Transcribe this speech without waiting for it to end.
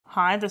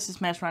Hi, this is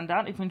Matt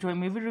Rundown. If you enjoy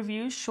movie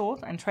reviews,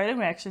 short and trailer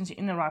reactions, you're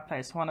in the right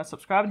place. Why not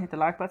subscribe and hit the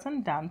like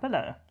button down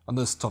below. On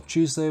this Top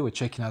Tuesday, we're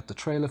checking out the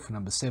trailer for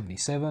number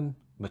 77,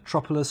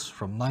 Metropolis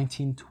from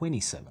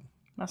 1927.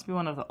 Must be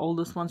one of the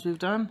oldest ones we've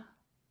done.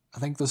 I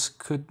think this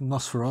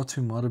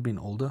Nosferatu might have been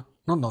older.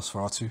 Not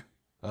Nosferatu.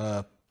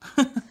 The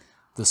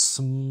the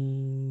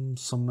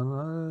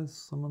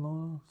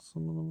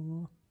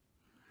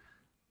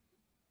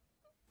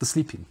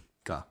sleeping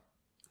guy.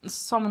 The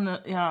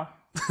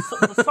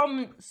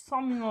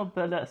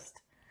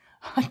somnambulist.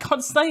 I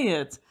can't say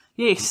it.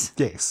 Yes.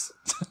 Yes.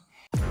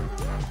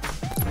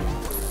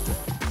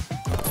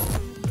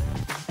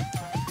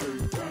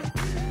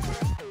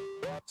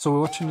 So we're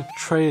watching a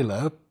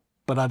trailer,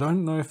 but I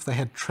don't know if they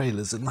had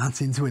trailers in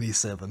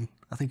 1927.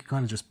 I think you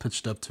kind of just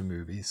pitched up to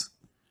movies.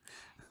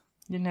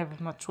 You didn't have as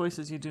much choice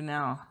as you do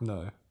now.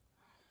 No.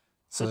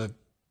 So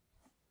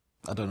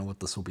I don't know what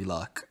this will be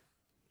like.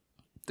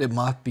 There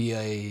might be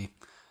a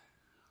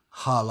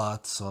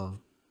highlights of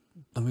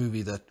a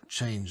movie that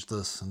changed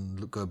this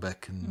and go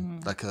back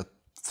and like a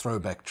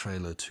throwback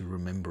trailer to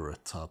remember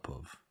it type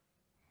of.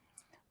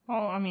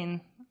 Well, I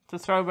mean, the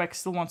throwback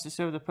still wants to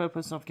serve the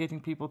purpose of getting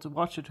people to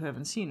watch it who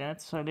haven't seen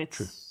it. So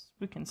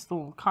we can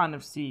still kind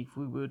of see if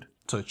we would.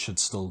 So it should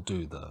still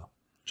do the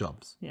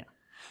jobs. Yeah.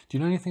 Do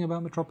you know anything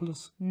about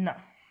Metropolis? No.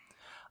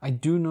 I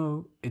do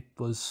know it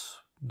was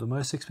the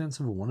most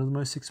expensive or one of the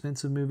most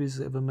expensive movies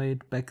ever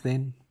made back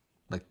then.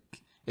 Like,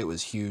 it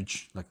was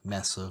huge, like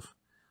massive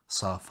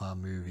sci-fi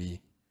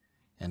movie.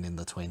 And in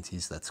the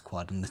 20s, that's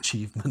quite an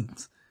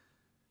achievement.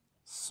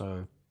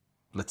 So,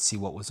 let's see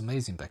what was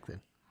amazing back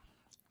then.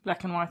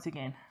 Black and white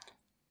again.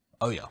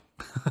 Oh, yeah.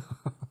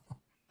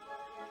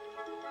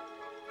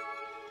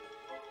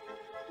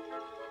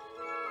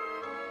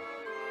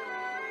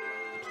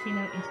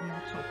 Kino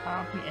International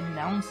proudly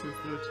announces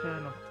the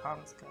return of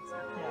Time's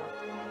Classic. Yeah,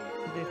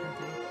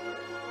 definitely.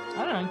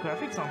 I don't know,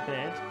 graphics aren't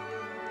bad.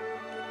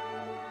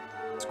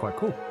 It's quite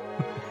cool.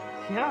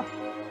 Yeah.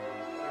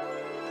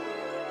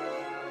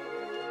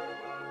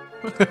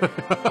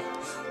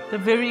 The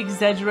very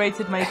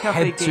exaggerated makeup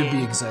Had again. to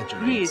be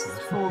exaggerated. Yes,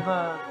 for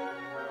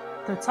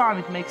the time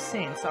it makes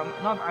sense. I'm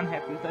not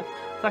unhappy with that.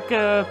 It's like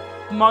a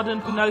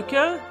modern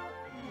Pinocchio.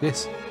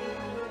 Yes.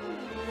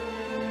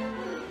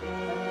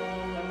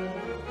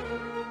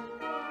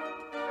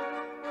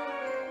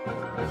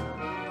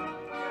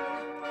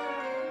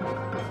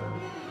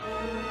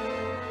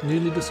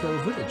 Newly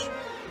discovered village.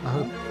 I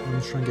hope I'm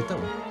just trying to get that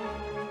one.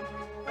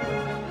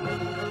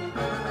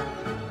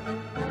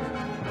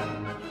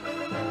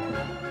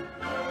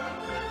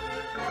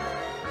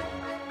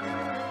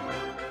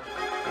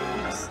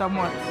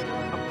 Somewhat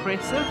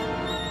oppressive.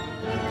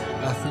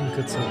 I think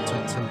it's a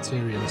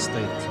totalitarian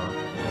state type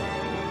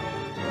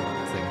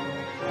thing.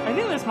 I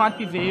think this might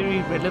be very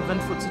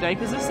relevant for today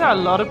because this is how a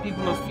lot of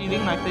people are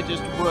feeling, like they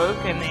just work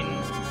and then,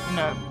 you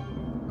know,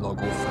 Log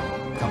off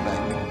and come back,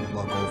 and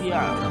log off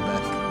Yeah. and come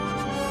back.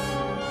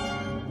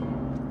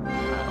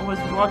 I was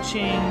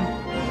watching,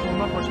 well,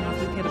 not watching, I was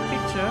looking at a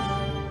picture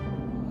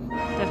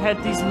that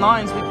had these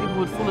lines where people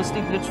would fall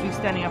asleep literally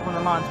standing up on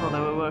the lines while they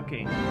were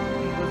working.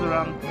 It was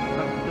around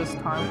like this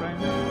time frame.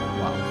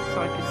 Wow.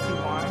 So I could see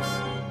why.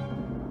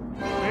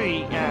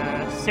 Very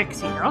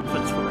sexy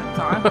outfits for that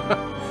time.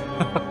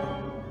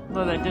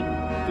 Though they did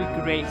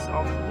big race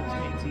after the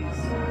 20s,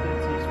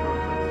 30s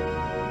probably.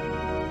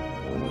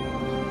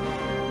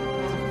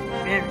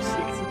 Very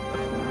sexy.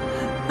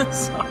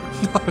 Sorry.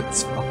 No,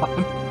 it's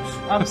fine.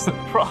 I'm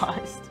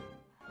surprised.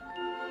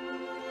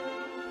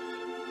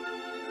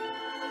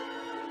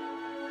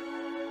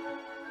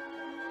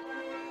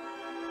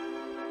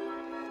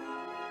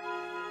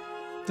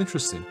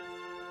 Interesting.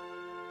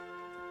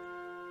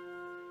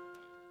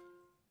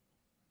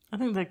 I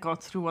think they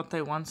got through what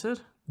they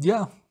wanted.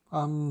 Yeah,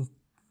 I'm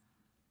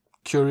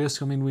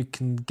curious. I mean, we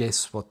can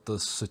guess what the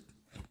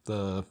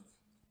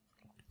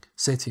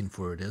setting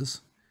for it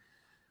is.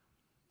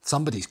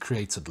 Somebody's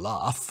created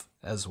Laugh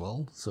as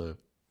well, so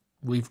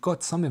we've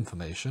got some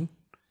information.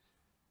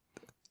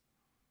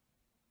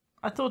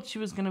 I thought she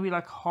was going to be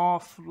like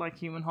half like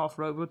human, half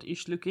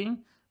robot-ish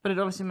looking. But it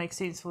obviously makes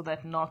sense for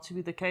that not to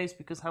be the case,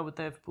 because how would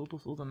they have pulled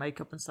off all the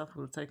makeup and stuff? It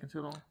would have taken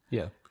too long.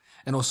 Yeah,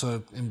 and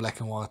also in black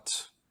and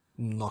white,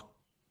 not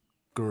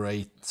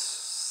great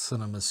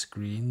cinema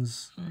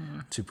screens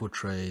to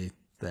portray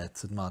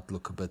that. It might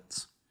look a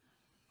bit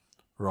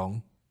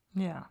wrong.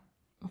 Yeah,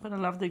 but I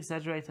love the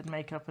exaggerated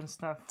makeup and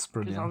stuff. It's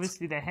brilliant. Because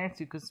obviously they had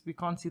to, because we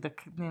can't see the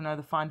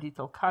the fine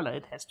detail color.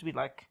 It has to be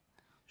like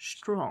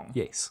strong.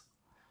 Yes.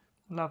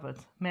 Love it.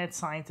 Mad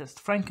scientist,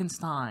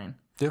 Frankenstein.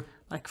 Yeah.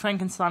 Like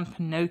Frankenstein,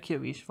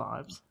 Pinocchio-ish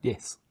vibes.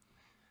 Yes.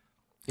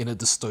 In a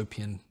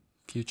dystopian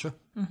future.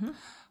 Mm-hmm. Do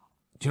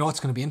you know what's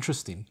going to be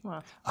interesting?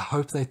 What? I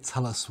hope they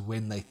tell us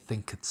when they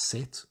think it's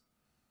set.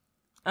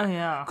 Oh,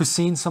 yeah. Because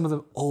seeing some of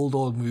the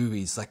old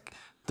movies, like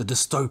the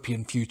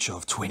dystopian future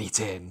of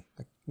 2010,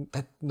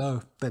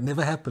 no, that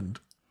never happened.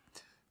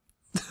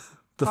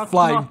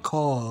 Flying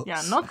car.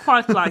 Yeah, not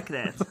quite like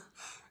that.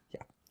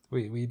 Yeah.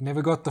 We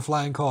never got the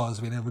flying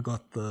cars. We never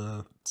got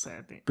the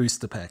Sadly.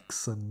 booster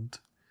packs. And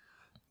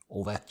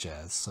all that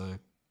jazz. So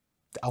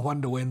I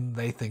wonder when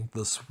they think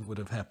this would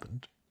have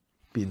happened,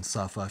 being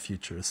sci-fi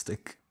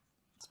futuristic.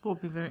 This will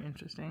be very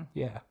interesting.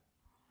 Yeah.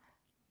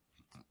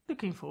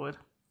 Looking forward.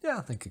 Yeah,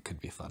 I think it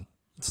could be fun.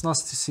 It's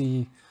nice to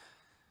see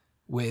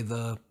where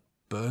the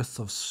birth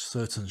of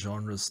certain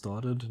genres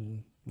started,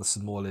 and this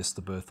is more or less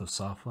the birth of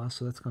sci-fi,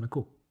 so that's kind of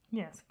cool.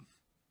 Yes.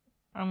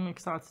 I'm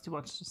excited to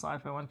watch the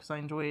sci-fi one because I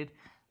enjoyed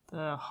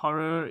the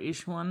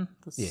horror-ish one,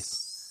 the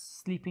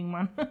sleeping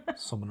one.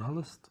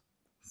 Somnolist?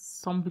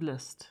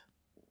 Zombulist.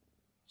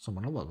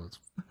 Somnolist?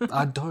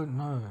 I don't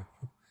know.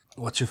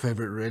 What's your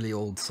favorite really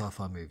old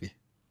sci-fi movie?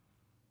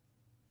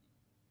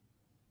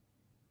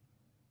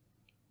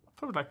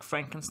 Probably like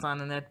Frankenstein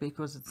and that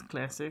because it's a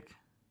classic.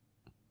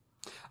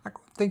 I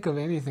can't think of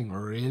anything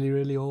really,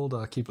 really old.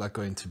 I keep like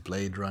going to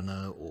Blade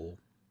Runner or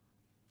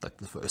like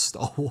the first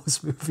Star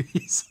Wars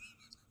movies.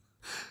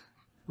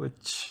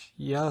 Which,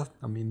 yeah,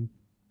 I mean,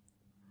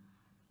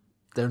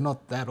 they're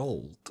not that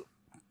old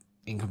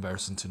in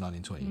comparison to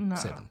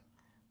 1927. No.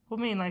 For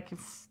me, like,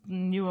 if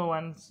newer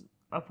ones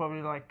are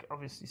probably like,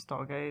 obviously,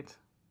 Stargate.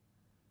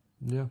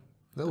 Yeah.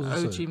 That was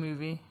OG also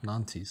movie.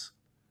 90s.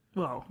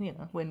 Well, you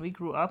know, when we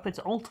grew up, it's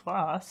old for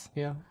us.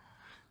 Yeah.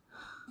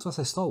 So I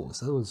say Star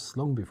Wars. That was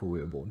long before we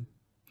were born.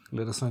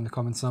 Let us know in the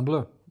comments down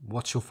below.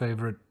 What's your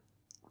favorite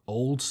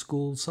old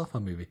school sci-fi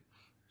movie?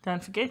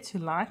 Don't forget to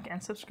like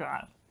and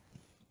subscribe.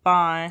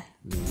 Bye.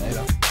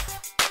 Later.